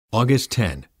August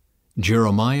 10.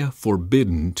 Jeremiah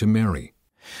forbidden to marry.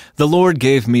 The Lord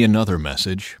gave me another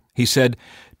message. He said,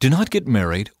 "Do not get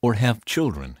married or have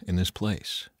children in this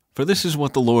place. For this is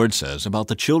what the Lord says about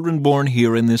the children born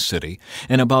here in this city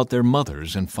and about their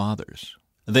mothers and fathers.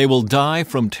 They will die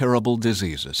from terrible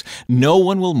diseases. No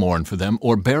one will mourn for them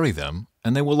or bury them,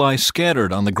 and they will lie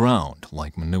scattered on the ground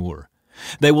like manure.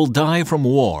 They will die from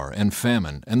war and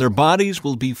famine, and their bodies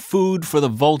will be food for the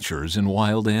vultures and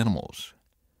wild animals."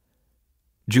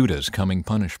 Judah's coming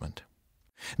punishment.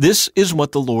 This is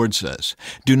what the Lord says.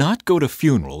 "Do not go to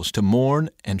funerals to mourn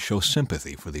and show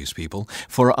sympathy for these people,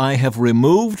 for I have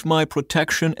removed my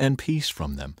protection and peace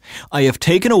from them. I have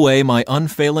taken away my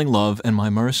unfailing love and my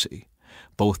mercy.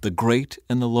 Both the great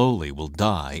and the lowly will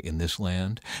die in this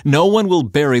land. No one will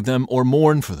bury them or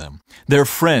mourn for them. Their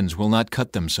friends will not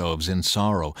cut themselves in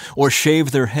sorrow or shave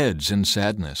their heads in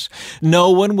sadness. No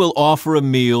one will offer a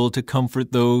meal to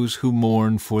comfort those who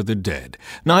mourn for the dead,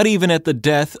 not even at the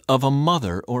death of a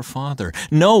mother or father.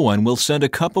 No one will send a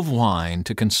cup of wine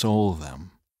to console them.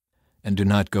 And do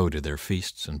not go to their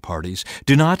feasts and parties.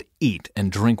 Do not eat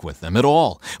and drink with them at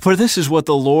all. For this is what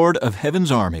the Lord of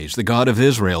heaven's armies, the God of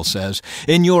Israel, says,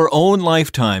 In your own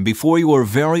lifetime, before your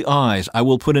very eyes, I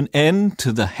will put an end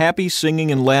to the happy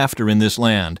singing and laughter in this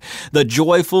land. The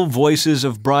joyful voices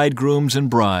of bridegrooms and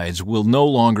brides will no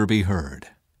longer be heard."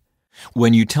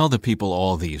 When you tell the people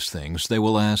all these things, they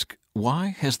will ask,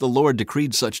 "Why has the Lord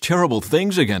decreed such terrible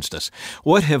things against us?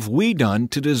 What have we done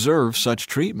to deserve such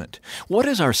treatment? What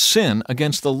is our sin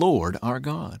against the Lord our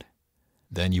God?"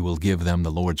 Then you will give them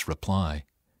the Lord's reply.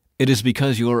 "It is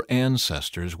because your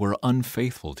ancestors were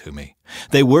unfaithful to me.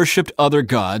 They worshipped other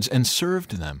gods and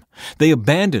served them. They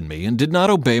abandoned me and did not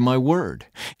obey my word.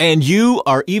 And you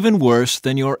are even worse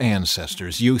than your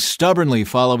ancestors. You stubbornly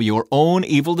follow your own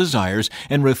evil desires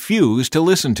and refuse to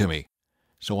listen to me.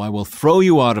 So I will throw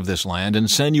you out of this land and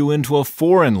send you into a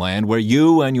foreign land where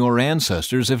you and your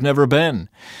ancestors have never been.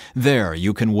 There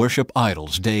you can worship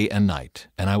idols day and night,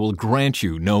 and I will grant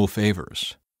you no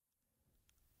favors."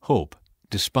 Hope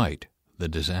despite the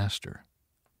disaster.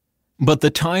 "But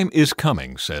the time is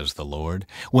coming," says the Lord,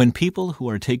 "when people who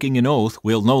are taking an oath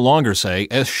will no longer say,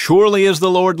 'As surely as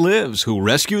the Lord lives, who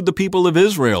rescued the people of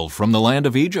Israel from the land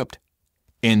of Egypt.'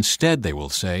 Instead, they will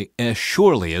say, 'As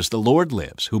surely as the Lord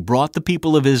lives, who brought the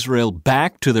people of Israel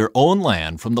back to their own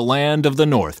land from the land of the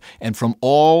north and from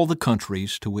all the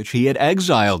countries to which he had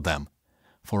exiled them.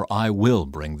 For I will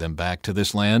bring them back to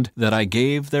this land that I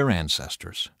gave their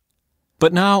ancestors.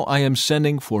 But now I am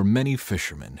sending for many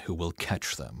fishermen who will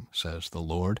catch them, says the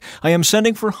Lord. I am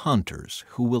sending for hunters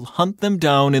who will hunt them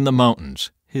down in the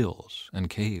mountains, hills, and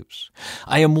caves.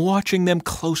 I am watching them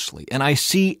closely, and I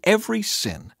see every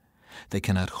sin. They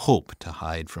cannot hope to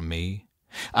hide from me.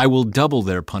 I will double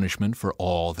their punishment for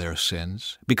all their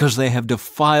sins, because they have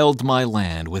defiled my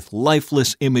land with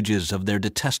lifeless images of their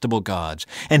detestable gods,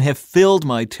 and have filled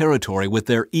my territory with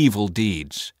their evil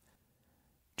deeds.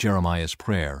 Jeremiah's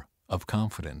prayer of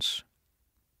confidence.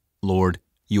 Lord,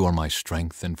 you are my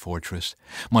strength and fortress,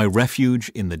 my refuge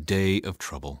in the day of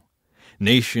trouble.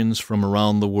 Nations from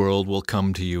around the world will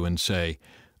come to you and say,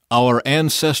 Our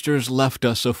ancestors left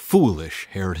us a foolish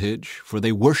heritage, for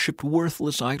they worshipped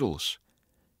worthless idols.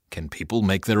 Can people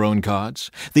make their own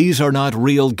gods? These are not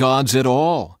real gods at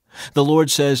all. The Lord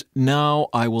says, Now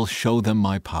I will show them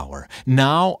my power.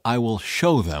 Now I will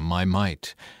show them my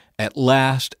might. At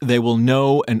last they will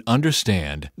know and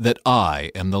understand that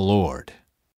I am the Lord.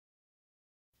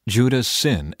 Judah's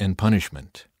sin and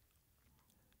punishment.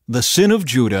 The sin of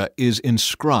Judah is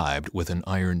inscribed with an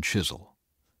iron chisel,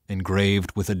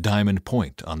 engraved with a diamond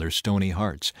point on their stony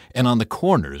hearts and on the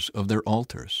corners of their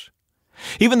altars.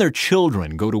 Even their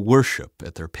children go to worship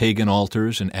at their pagan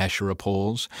altars and Asherah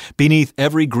poles, beneath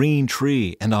every green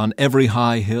tree and on every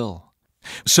high hill.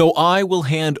 So I will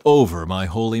hand over my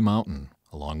holy mountain,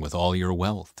 along with all your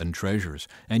wealth and treasures,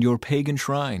 and your pagan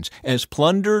shrines, as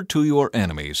plunder to your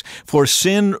enemies, for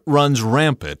sin runs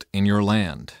rampant in your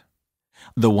land.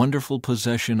 The wonderful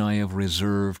possession I have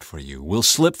reserved for you will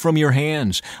slip from your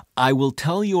hands. I will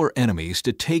tell your enemies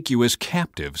to take you as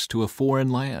captives to a foreign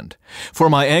land, for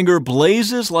my anger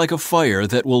blazes like a fire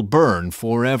that will burn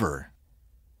forever.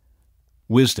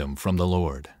 Wisdom from the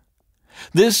Lord.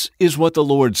 This is what the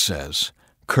Lord says.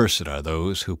 Cursed are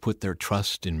those who put their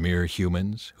trust in mere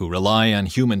humans, who rely on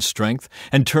human strength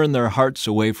and turn their hearts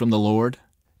away from the Lord.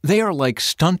 They are like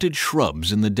stunted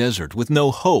shrubs in the desert with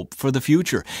no hope for the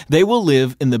future. They will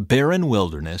live in the barren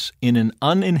wilderness in an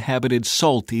uninhabited,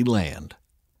 salty land.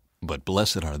 But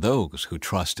blessed are those who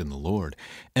trust in the Lord,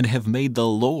 and have made the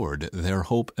Lord their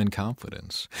hope and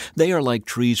confidence. They are like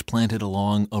trees planted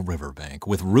along a riverbank,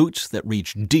 with roots that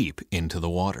reach deep into the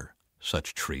water.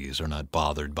 Such trees are not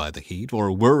bothered by the heat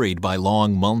or worried by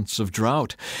long months of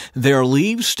drought. Their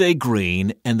leaves stay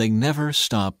green, and they never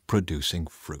stop producing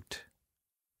fruit.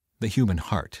 The human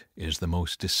heart is the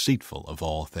most deceitful of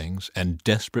all things and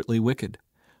desperately wicked.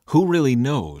 Who really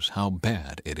knows how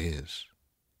bad it is?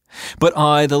 But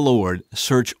I, the Lord,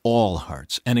 search all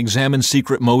hearts and examine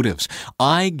secret motives.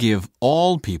 I give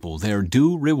all people their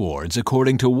due rewards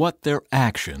according to what their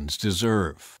actions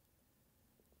deserve.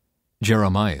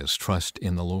 Jeremiah's trust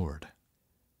in the Lord.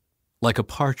 Like a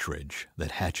partridge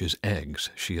that hatches eggs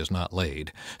she has not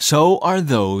laid, so are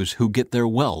those who get their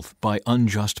wealth by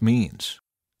unjust means.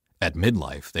 At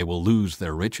midlife they will lose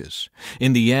their riches.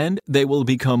 In the end they will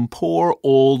become poor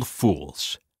old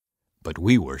fools. But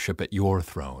we worship at your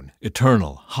throne,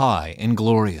 eternal, high, and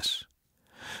glorious.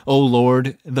 O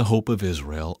Lord, the hope of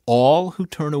Israel, all who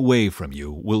turn away from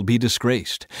you will be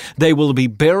disgraced. They will be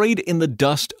buried in the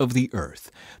dust of the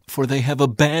earth, for they have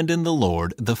abandoned the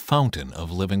Lord, the fountain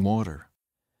of living water.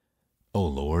 O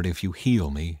Lord, if you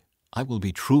heal me, I will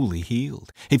be truly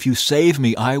healed. If you save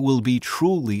me, I will be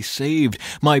truly saved.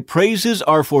 My praises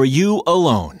are for you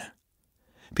alone.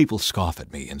 People scoff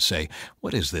at me and say,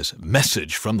 "What is this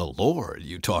message from the Lord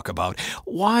you talk about?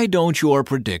 Why don't your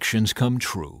predictions come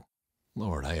true?"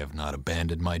 Lord, I have not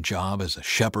abandoned my job as a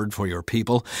shepherd for your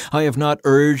people. I have not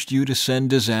urged you to send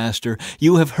disaster.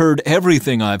 You have heard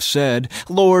everything I've said.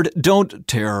 Lord, don't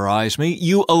terrorize me.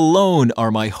 You alone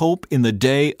are my hope in the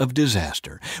day of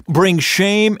disaster. Bring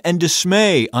shame and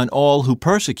dismay on all who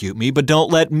persecute me, but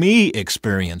don't let me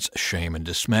experience shame and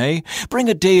dismay. Bring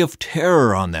a day of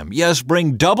terror on them. Yes,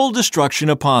 bring double destruction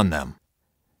upon them.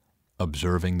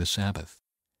 Observing the Sabbath.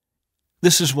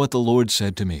 This is what the Lord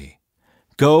said to me.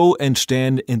 Go and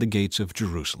stand in the gates of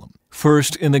Jerusalem,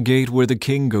 first in the gate where the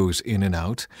king goes in and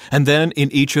out, and then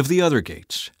in each of the other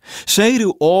gates. Say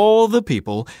to all the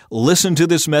people, listen to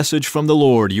this message from the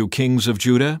Lord, you kings of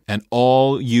Judah, and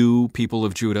all you people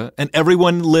of Judah, and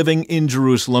everyone living in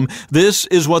Jerusalem. This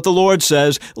is what the Lord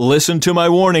says. Listen to my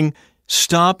warning.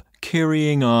 Stop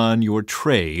carrying on your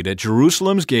trade at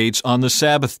Jerusalem's gates on the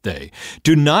Sabbath day.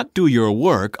 Do not do your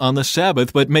work on the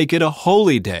Sabbath, but make it a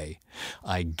holy day.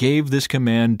 I gave this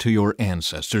command to your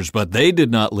ancestors, but they did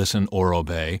not listen or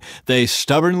obey. They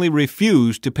stubbornly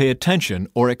refused to pay attention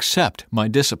or accept my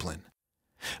discipline.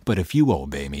 But if you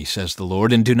obey me, says the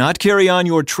Lord, and do not carry on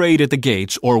your trade at the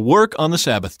gates or work on the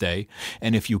Sabbath day,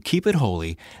 and if you keep it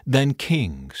holy, then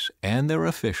kings and their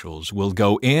officials will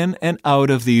go in and out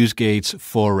of these gates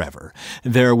forever.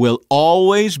 There will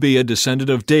always be a descendant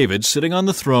of David sitting on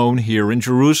the throne here in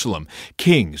Jerusalem.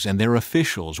 Kings and their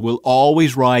officials will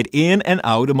always ride in and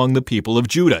out among the people of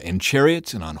Judah in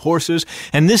chariots and on horses,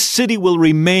 and this city will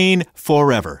remain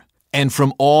forever. And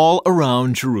from all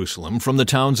around Jerusalem, from the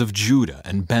towns of Judah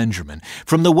and Benjamin,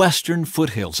 from the western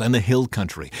foothills and the hill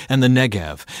country and the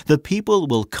Negev, the people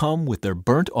will come with their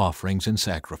burnt offerings and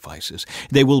sacrifices.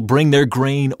 They will bring their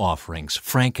grain offerings,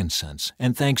 frankincense,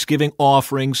 and thanksgiving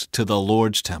offerings to the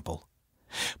Lord's temple.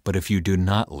 But if you do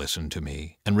not listen to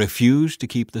me and refuse to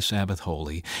keep the Sabbath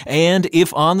holy, and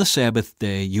if on the Sabbath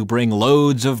day you bring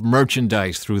loads of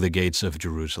merchandise through the gates of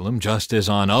Jerusalem, just as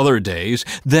on other days,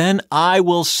 then I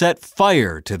will set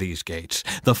fire to these gates.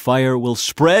 The fire will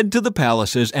spread to the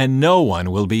palaces, and no one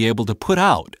will be able to put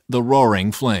out the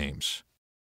roaring flames.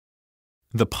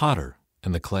 The potter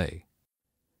and the clay.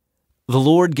 The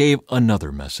Lord gave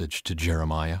another message to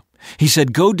Jeremiah. He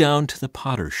said, "Go down to the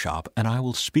potter's shop, and I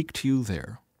will speak to you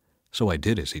there." So I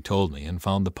did as he told me, and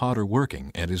found the potter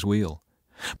working at his wheel.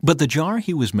 But the jar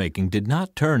he was making did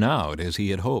not turn out as he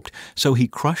had hoped, so he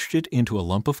crushed it into a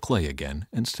lump of clay again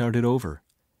and started over.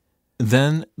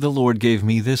 Then the Lord gave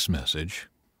me this message,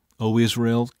 "O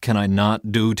Israel, can I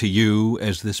not do to you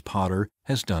as this potter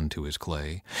has done to his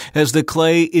clay? As the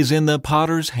clay is in the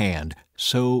potter's hand,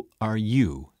 so are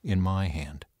you in my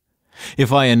hand.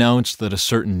 If I announce that a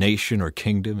certain nation or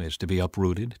kingdom is to be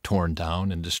uprooted, torn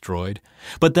down, and destroyed,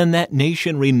 but then that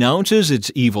nation renounces its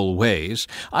evil ways,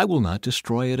 I will not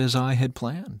destroy it as I had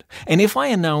planned. And if I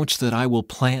announce that I will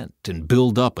plant and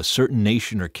build up a certain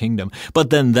nation or kingdom, but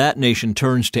then that nation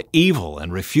turns to evil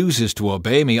and refuses to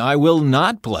obey me, I will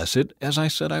not bless it as I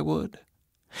said I would.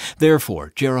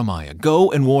 Therefore, Jeremiah, go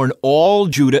and warn all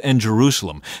Judah and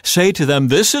Jerusalem. Say to them,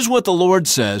 this is what the Lord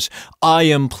says, I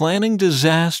am planning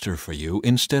disaster for you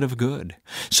instead of good.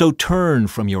 So turn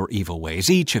from your evil ways,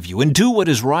 each of you, and do what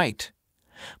is right.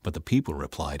 But the people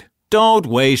replied, Don't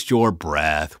waste your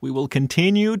breath. We will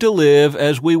continue to live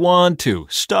as we want to,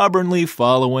 stubbornly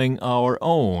following our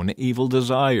own evil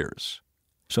desires.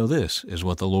 So this is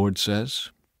what the Lord says.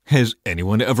 Has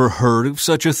anyone ever heard of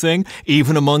such a thing,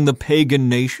 even among the pagan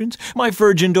nations? My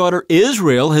virgin daughter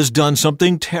Israel has done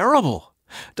something terrible.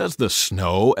 Does the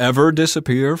snow ever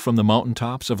disappear from the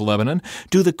mountaintops of Lebanon?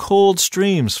 Do the cold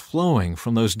streams flowing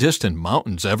from those distant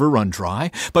mountains ever run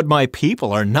dry? But my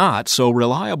people are not so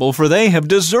reliable, for they have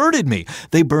deserted me.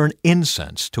 They burn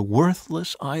incense to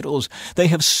worthless idols. They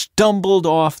have stumbled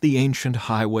off the ancient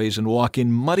highways and walk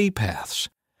in muddy paths.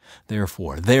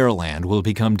 Therefore, their land will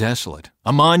become desolate,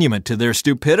 a monument to their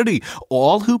stupidity.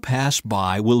 All who pass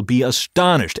by will be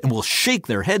astonished and will shake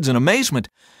their heads in amazement.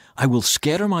 I will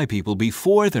scatter my people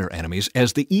before their enemies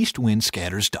as the east wind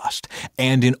scatters dust,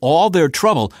 and in all their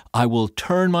trouble I will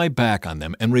turn my back on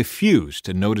them and refuse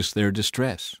to notice their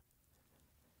distress.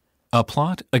 A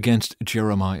plot against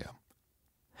Jeremiah.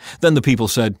 Then the people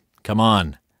said, "Come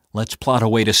on, let's plot a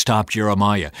way to stop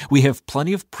Jeremiah. We have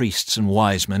plenty of priests and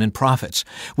wise men and prophets.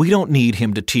 We don't need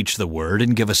him to teach the word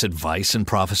and give us advice and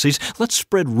prophecies. Let's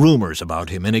spread rumors about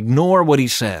him and ignore what he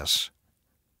says."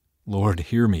 Lord,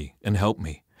 hear me and help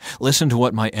me. Listen to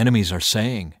what my enemies are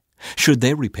saying. Should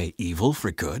they repay evil for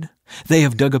good? They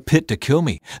have dug a pit to kill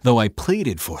me, though I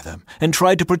pleaded for them and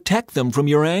tried to protect them from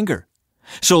your anger.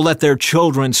 So let their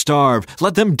children starve.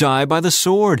 Let them die by the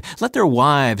sword. Let their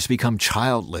wives become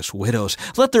childless widows.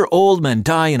 Let their old men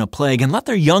die in a plague, and let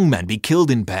their young men be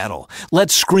killed in battle. Let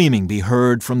screaming be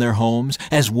heard from their homes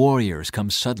as warriors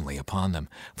come suddenly upon them.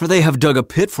 For they have dug a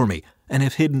pit for me and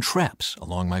have hidden traps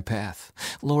along my path.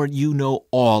 Lord, you know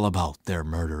all about their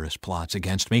murderous plots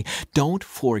against me. Don't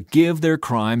forgive their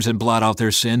crimes and blot out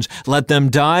their sins. Let them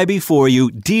die before you.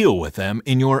 Deal with them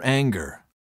in your anger.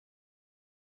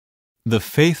 The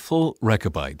faithful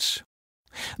Rechabites.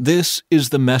 This is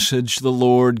the message the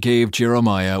Lord gave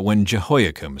Jeremiah when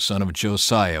Jehoiakim, son of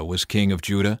Josiah, was king of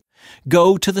Judah.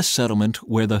 Go to the settlement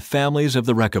where the families of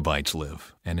the Rechabites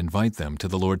live, and invite them to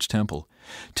the Lord's temple.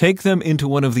 Take them into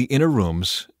one of the inner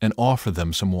rooms, and offer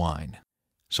them some wine.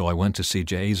 So I went to see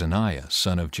Jaazaniah,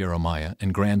 son of Jeremiah,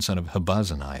 and grandson of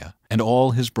Habazaniah, and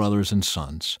all his brothers and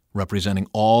sons, representing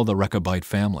all the Rechabite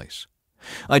families.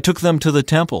 I took them to the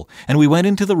temple, and we went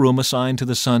into the room assigned to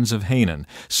the sons of Hanan,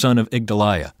 son of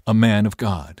Igdaliah, a man of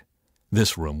God.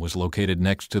 This room was located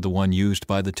next to the one used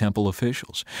by the temple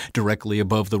officials, directly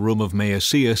above the room of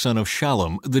Maaseiah, son of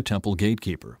Shallum, the temple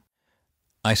gatekeeper.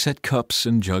 I set cups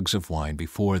and jugs of wine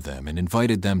before them and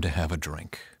invited them to have a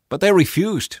drink. But they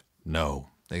refused. No,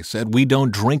 they said, we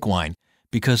don't drink wine,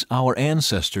 because our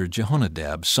ancestor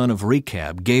Jehonadab, son of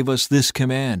Rechab, gave us this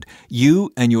command: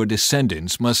 you and your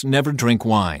descendants must never drink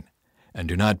wine, and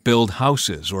do not build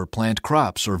houses or plant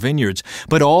crops or vineyards,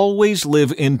 but always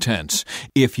live in tents.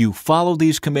 If you follow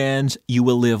these commands, you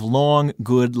will live long,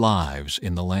 good lives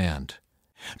in the land.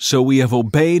 So we have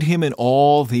obeyed him in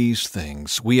all these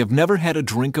things. We have never had a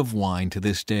drink of wine to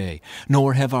this day,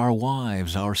 nor have our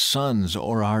wives, our sons,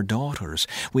 or our daughters.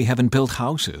 We haven't built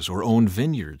houses or owned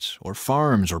vineyards or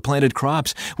farms or planted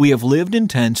crops. We have lived in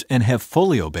tents and have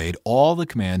fully obeyed all the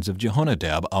commands of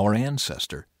Jehonadab, our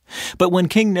ancestor. But when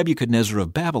King Nebuchadnezzar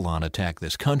of Babylon attacked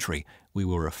this country, we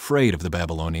were afraid of the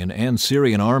Babylonian and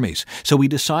Syrian armies, so we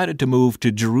decided to move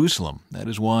to Jerusalem. That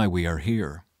is why we are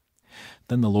here.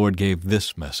 Then the Lord gave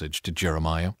this message to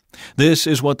Jeremiah. This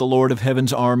is what the Lord of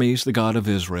heaven's armies, the God of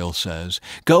Israel, says.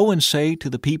 Go and say to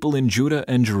the people in Judah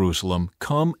and Jerusalem,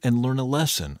 come and learn a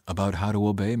lesson about how to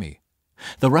obey me.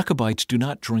 The Rechabites do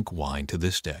not drink wine to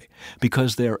this day,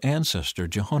 because their ancestor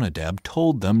Jehonadab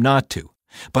told them not to.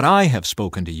 But I have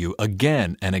spoken to you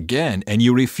again and again, and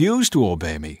you refuse to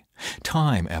obey me.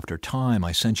 Time after time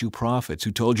I sent you prophets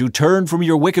who told you, turn from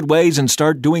your wicked ways and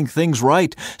start doing things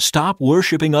right. Stop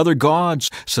worshiping other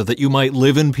gods so that you might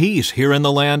live in peace here in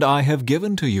the land I have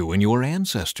given to you and your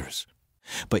ancestors.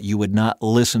 But you would not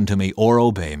listen to me or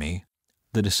obey me.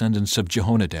 The descendants of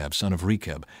Jehonadab, son of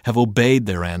Rechab, have obeyed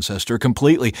their ancestor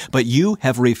completely, but you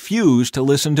have refused to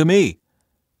listen to me.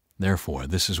 Therefore,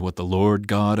 this is what the Lord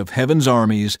God of heaven's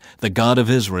armies, the God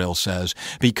of Israel, says: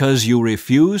 because you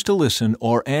refuse to listen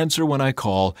or answer when I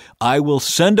call, I will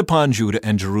send upon Judah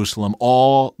and Jerusalem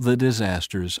all the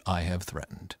disasters I have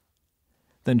threatened.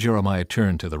 Then Jeremiah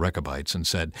turned to the Rechabites and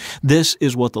said, this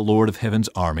is what the Lord of heaven's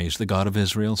armies, the God of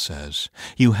Israel, says.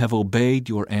 You have obeyed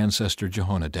your ancestor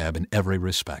Jehonadab in every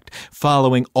respect,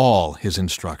 following all his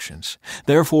instructions.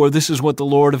 Therefore, this is what the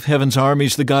Lord of heaven's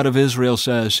armies, the God of Israel,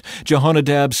 says.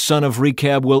 Jehonadab, son of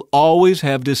Rechab, will always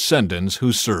have descendants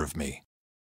who serve me.